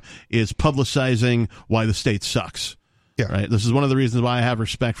for is publicizing why the state sucks. Yeah. Right. This is one of the reasons why I have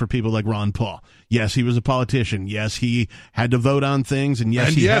respect for people like Ron Paul. Yes, he was a politician. Yes, he had to vote on things, and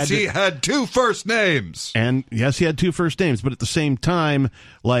he had two first names. And yes, he had two first names. But at the same time,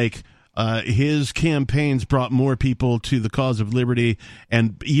 his campaigns brought more people to the cause of liberty,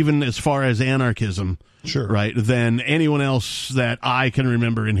 and even as far as anarchism, sure, right, than anyone else that I can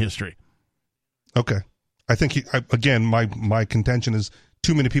remember in history. Okay, I think my contention is,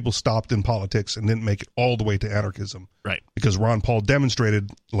 too many people stopped in politics and didn't make it all the way to anarchism. Right. Because Ron Paul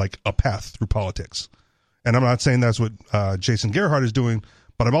demonstrated a path through politics. And I'm not saying that's what Jason Gearhart is doing,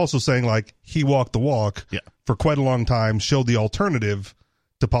 but I'm also saying he walked the walk for quite a long time, showed the alternative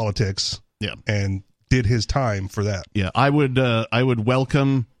to politics, and did his time for that. Yeah, I would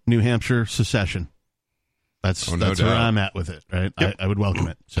welcome New Hampshire secession. That's where I'm at with it, right? Yep. I would welcome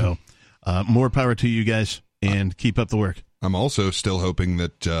it. So more power to you guys, and keep up the work. I'm also still hoping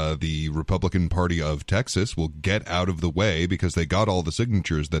that the Republican Party of Texas will get out of the way, because they got all the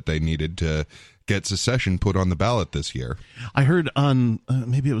signatures that they needed to get secession put on the ballot this year. I heard on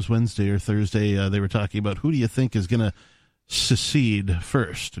maybe it was Wednesday or Thursday, they were talking about, who do you think is going to secede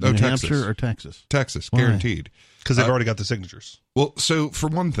first, New Hampshire or Texas? Texas, guaranteed. Because they've already got the signatures. Well, so for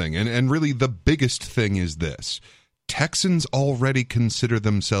one thing, and really the biggest thing is this, Texans already consider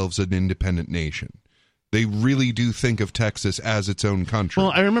themselves an independent nation. They really do think of Texas as its own country.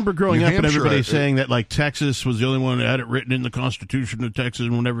 Well, I remember growing up and everybody saying that Texas was the only one that had it written in the Constitution of Texas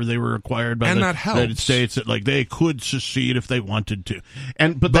whenever they were acquired by the United States, that they could secede if they wanted to.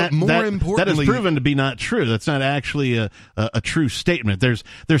 But that has proven to be not true. That's not actually a true statement.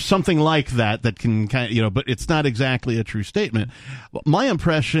 There's something like that can kind of, but it's not exactly a true statement. My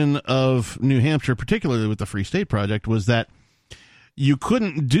impression of New Hampshire, particularly with the Free State Project, was that you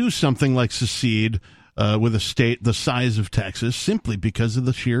couldn't do something like secede with a state the size of Texas, simply because of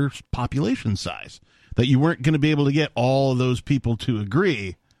the sheer population size, that you weren't going to be able to get all of those people to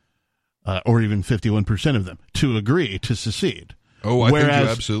agree, or even 51% of them to agree to secede. Oh, I think you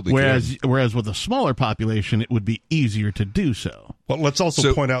absolutely can. Whereas with a smaller population, it would be easier to do so. Well, let's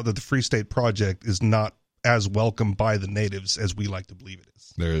also point out that the Free State Project is not as welcome by the natives as we like to believe it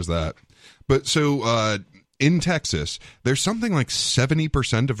is. There is that. But so in Texas, there's something like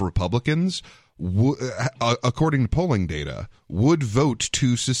 70% of Republicans, according to polling data, would vote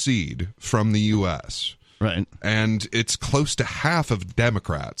to secede from the U.S. Right. And it's close to half of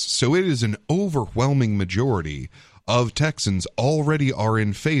Democrats. So it is an overwhelming majority of Texans already are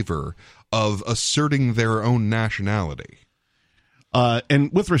in favor of asserting their own nationality.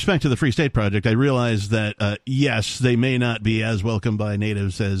 And with respect to the Free State Project, I realize that, yes, they may not be as welcomed by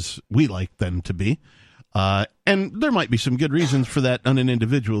natives as we like them to be. And there might be some good reasons for that on an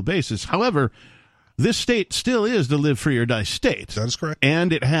individual basis. However, this state still is the live free or die state. That is correct.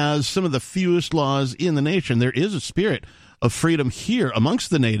 And it has some of the fewest laws in the nation. There is a spirit of freedom here amongst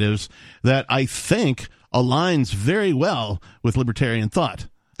the natives that I think aligns very well with libertarian thought.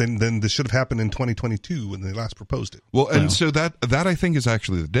 Then this should have happened in 2022 when they last proposed it. Well, and so that I think is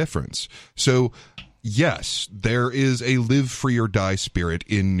actually the difference. So, yes, there is a live free or die spirit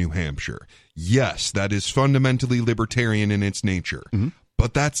in New Hampshire. Yes, that is fundamentally libertarian in its nature. Mm-hmm.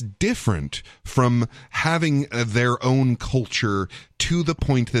 But that's different from having their own culture to the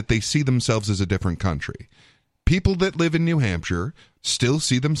point that they see themselves as a different country. People that live in New Hampshire still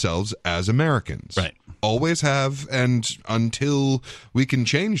see themselves as Americans. Right. Always have, and until we can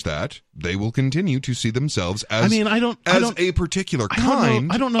change that, they will continue to see themselves as a particular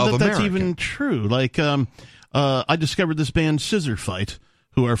kind. I don't know of that that's American. even true. Like, I discovered this band Scissor Fight,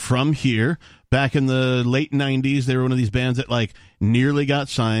 who are from here. Back in the late 90s, they were one of these bands that like nearly got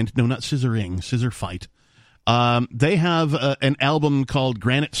signed. No, not Scissoring, Scissor Fight. They have an album called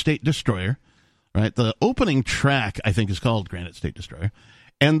Granite State Destroyer. Right, the opening track I think is called Granite State Destroyer,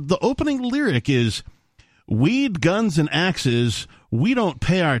 and the opening lyric is, "Weed, guns, and axes. We don't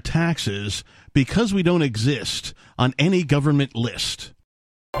pay our taxes because we don't exist on any government list."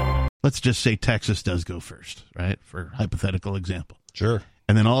 Let's just say Texas does go first, right? For hypothetical example. Sure.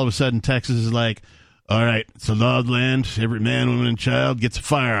 And then all of a sudden Texas is like, all right, it's a lawed land. Every man, woman, and child gets a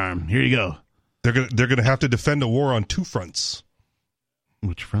firearm. Here you go. They're gonna have to defend a war on two fronts.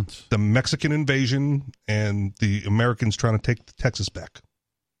 Which fronts? The Mexican invasion and the Americans trying to take Texas back.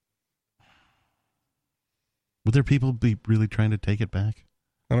 Would there people be really trying to take it back?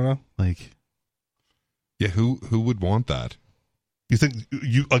 I don't know. Like, yeah, who would want that? You think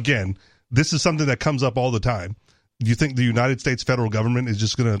again? This is something that comes up all the time. Do you think the United States federal government is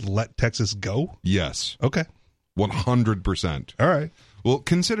just going to let Texas go? Yes. Okay. 100%. All right. Well,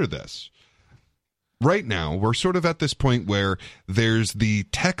 consider this. Right now, we're sort of at this point where there's the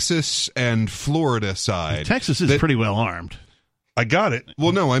Texas and Florida side. Texas is pretty well armed. I got it.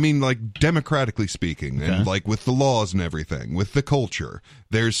 Well, no, I mean, like, democratically speaking, Okay. and, like, with the laws and everything, with the culture.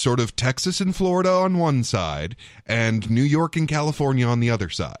 There's sort of Texas and Florida on one side, and New York and California on the other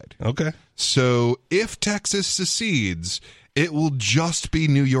side. Okay. So, if Texas secedes, it will just be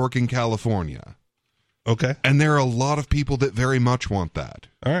New York and California. Okay. And there are a lot of people that very much want that.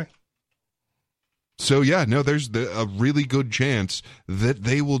 All right. So, yeah, no, there's a really good chance that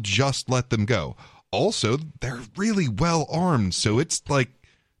they will just let them go. Also, they're really well armed, so it's, like,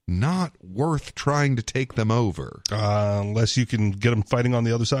 not worth trying to take them over. Unless you can get them fighting on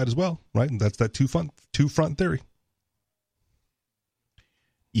the other side as well, right? And that's that two-front theory.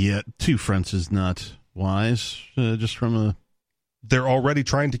 Yeah, two fronts is not wise, just from a... They're already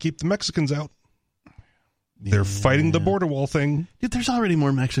trying to keep the Mexicans out. They're fighting the border wall thing. Dude, there's already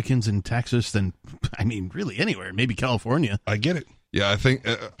more Mexicans in Texas than, I mean, really anywhere. Maybe California. I get it. Yeah, I think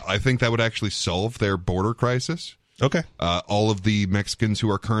that would actually solve their border crisis. Okay. All of the Mexicans who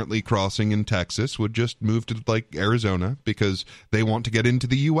are currently crossing in Texas would just move to, like, Arizona because they want to get into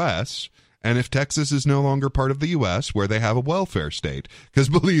the U.S., and if Texas is no longer part of the U.S., where they have a welfare state, because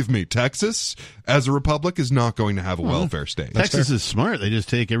believe me, Texas, as a republic, is not going to have a welfare state. Texas is smart. They just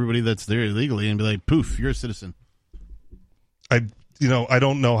take everybody that's there illegally and be like, poof, you're a citizen. I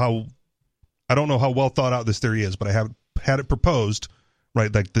don't know how well thought out this theory is, but I have had it proposed,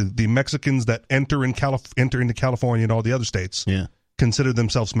 right? Like the Mexicans that enter into California and all the other states, consider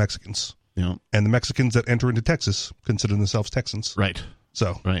themselves Mexicans. Yeah. And the Mexicans that enter into Texas consider themselves Texans. Right.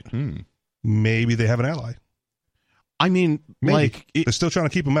 So right. Maybe they have an ally. I mean, maybe. like... They're still trying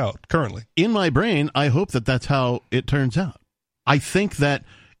to keep them out currently. In my brain, I hope that that's how it turns out. I think that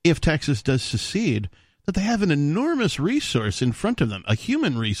if Texas does secede, that they have an enormous resource in front of them, a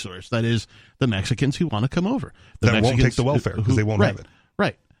human resource, that is the Mexicans who want to come over. That won't take the welfare because they won't have it.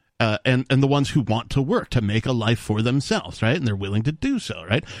 Right. And the ones who want to work to make a life for themselves, right? And they're willing to do so,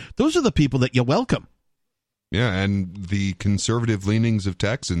 right? Those are the people that you welcome. Yeah, and the conservative leanings of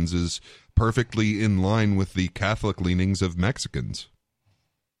Texans is perfectly in line with the Catholic leanings of Mexicans.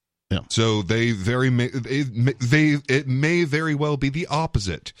 Yeah. So it may very well be the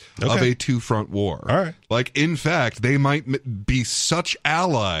opposite of a two-front war. All right. Like, in fact, they might be such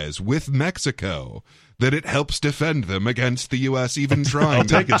allies with Mexico that it helps defend them against the U.S. even trying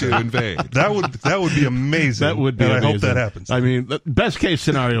to invade. That would be amazing. That would be and amazing. I hope that happens. I mean, the best case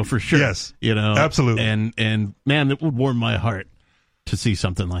scenario for sure. Yes. Absolutely. absolutely. And man, it would warm my heart to see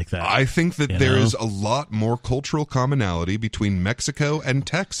something like that. I think that there is a lot more cultural commonality between Mexico and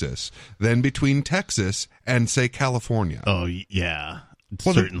Texas than between Texas and, say, California. Oh, yeah.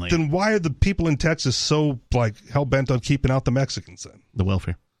 Well, Certainly. Then why are the people in Texas so hell-bent on keeping out the Mexicans then? The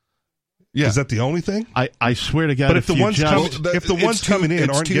welfare. Yeah. Is that the only thing? I swear to God, but if the ones coming in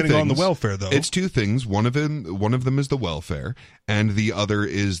it's aren't two getting on the things. welfare, though, it's two things. One of them is the welfare, and the other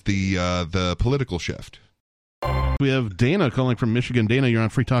is the political shift. we have Dana calling from Michigan. Dana, you're on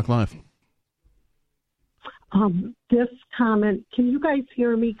Free Talk Live. This comment, can you guys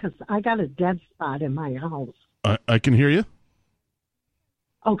hear me? Because I got a dead spot in my house. I can hear you.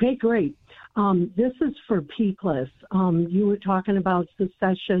 Okay, great. This is for Peakless. You were talking about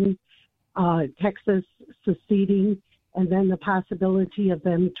secession, Texas seceding, and then the possibility of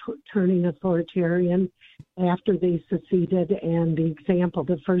them turning authoritarian after they seceded. And the example,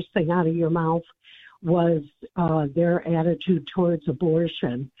 the first thing out of your mouth was their attitude towards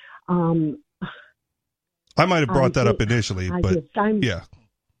abortion. I might have brought that up initially, but yeah.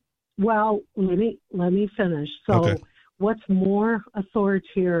 Well, let me finish. So, okay. What's more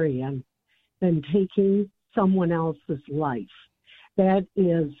authoritarian than taking someone else's life? That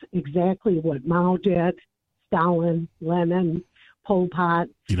is exactly what Mao did, Stalin, Lenin, Pol Pot.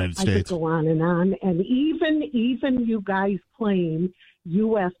 United States. I could go on. And even you guys claim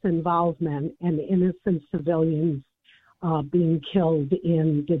U.S. involvement and innocent civilians being killed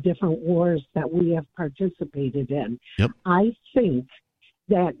in the different wars that we have participated in. Yep. I think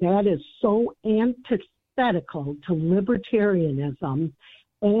that is so antithetical to libertarianism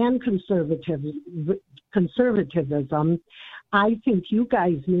and conservatism. I think you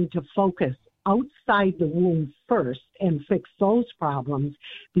guys need to focus outside the womb first and fix those problems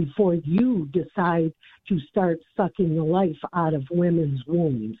before you decide to start sucking the life out of women's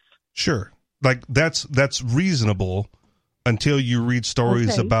wombs. Sure. Like that's reasonable until you read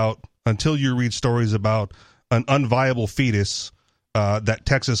stories about an unviable fetus that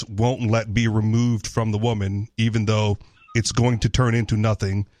Texas won't let be removed from the woman, even though it's going to turn into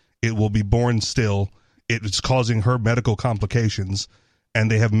nothing. It will be born still. It's causing her medical complications,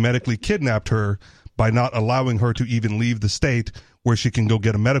 and they have medically kidnapped her by not allowing her to even leave the state where she can go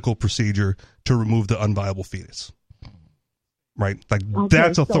get a medical procedure to remove the unviable fetus. Right? Like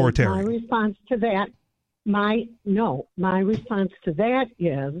that's authoritarian. My response to that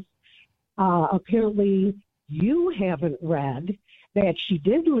is apparently you haven't read that she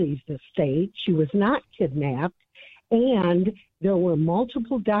did leave the state. She was not kidnapped, and there were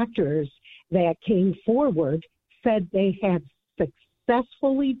multiple doctors that came forward, said they had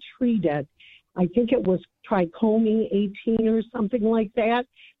successfully treated, I think it was trichomy 18 or something like that,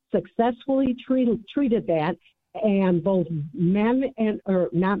 successfully treated that, and both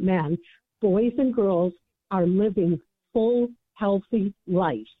boys and girls are living full, healthy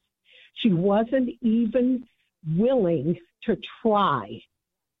lives. She wasn't even willing to try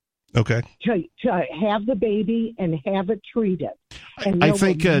to have the baby and have it treated. And I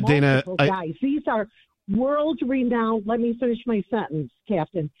think, Dana, guys, these are world-renowned. Let me finish my sentence,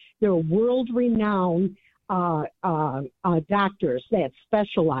 Captain. They're world-renowned doctors that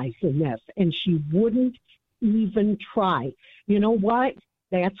specialize in this, and she wouldn't even try. You know what?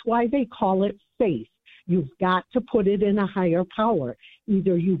 That's why they call it faith. You've got to put it in a higher power.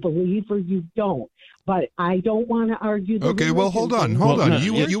 Either you believe or you don't. But I don't want to argue. Okay, well, hold on.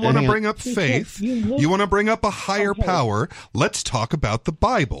 You want to bring up faith. You want to bring up a higher power. Let's talk about the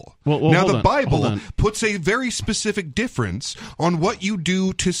Bible. Now, the Bible puts a very specific difference on what you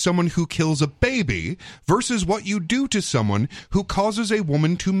do to someone who kills a baby versus what you do to someone who causes a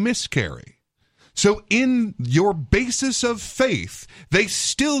woman to miscarry. So in your basis of faith, they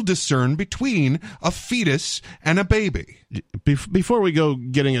still discern between a fetus and a baby. Before we go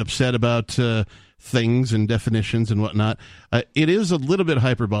getting upset about things and definitions and whatnot, it is a little bit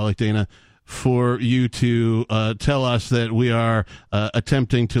hyperbolic, Dana, for you to tell us that we are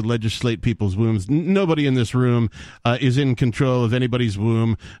attempting to legislate people's wombs. Nobody in this room is in control of anybody's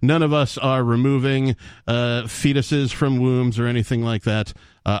womb. None of us are removing fetuses from wombs or anything like that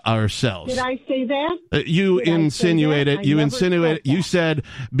ourselves. Did I say that? You insinuated. You said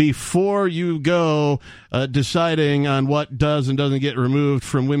before you go deciding on what does and doesn't get removed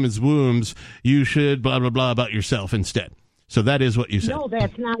from women's wombs, you should blah, blah, blah about yourself instead. So that is what you said. No,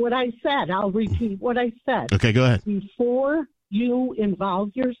 that's not what I said. I'll repeat what I said. Okay, go ahead. Before you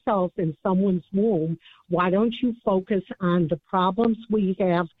involve yourself in someone's womb, why don't you focus on the problems we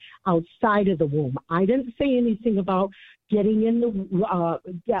have outside of the womb? I didn't say anything about getting in the,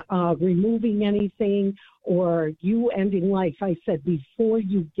 removing anything or you ending life. I said before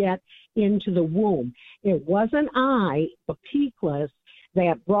you get into the womb. It wasn't I, the peakless,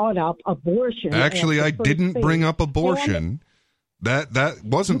 that brought up abortion. Actually, I didn't bring up abortion. That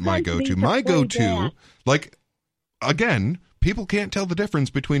wasn't my go-to. My go-to, like, again, people can't tell the difference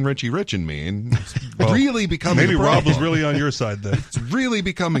between Richie Rich and me, and it's really becoming maybe a problem. Rob was really on your side then. It's really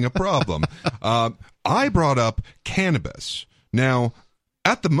becoming a problem. I brought up cannabis. Now,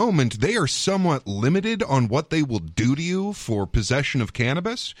 at the moment, they are somewhat limited on what they will do to you for possession of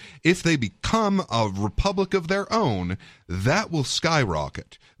cannabis. If they become a republic of their own, that will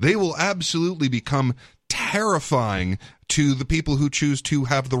skyrocket. They will absolutely become terrifying to the people who choose to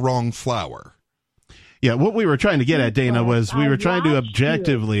have the wrong flower. Yeah, what we were trying to get at, Dana, was we were trying to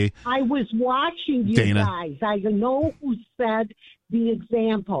objectively... I was watching you Dana. guys. I know who said the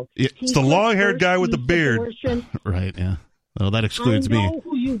example. It's the long-haired guy with the beard. Right, yeah. Well, that excludes me. I know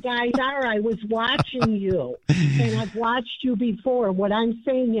who you guys are. I was watching you, and I've watched you before. What I'm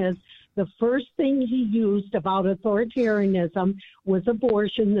saying is the first thing he used about authoritarianism was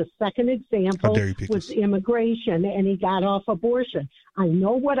abortion. The second example was immigration, and he got off abortion. I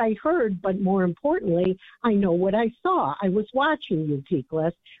know what I heard, but more importantly, I know what I saw. I was watching you,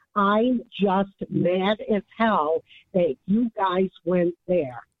 Peakless. I'm just mad as hell that you guys went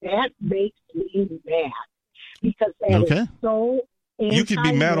there. That makes me mad. Because that is so you can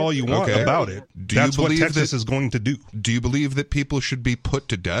be mad all you want about it. That's what Texas is going to do. Do you believe that people should be put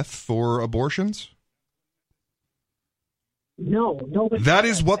to death for abortions? No. That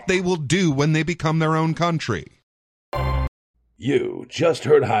is what they will do when they become their own country. You just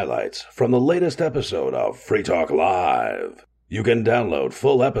heard highlights from the latest episode of Free Talk Live. You can download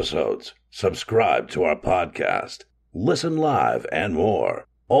full episodes, subscribe to our podcast, listen live, and more,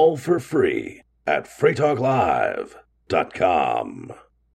 all for free at freetalklive.com.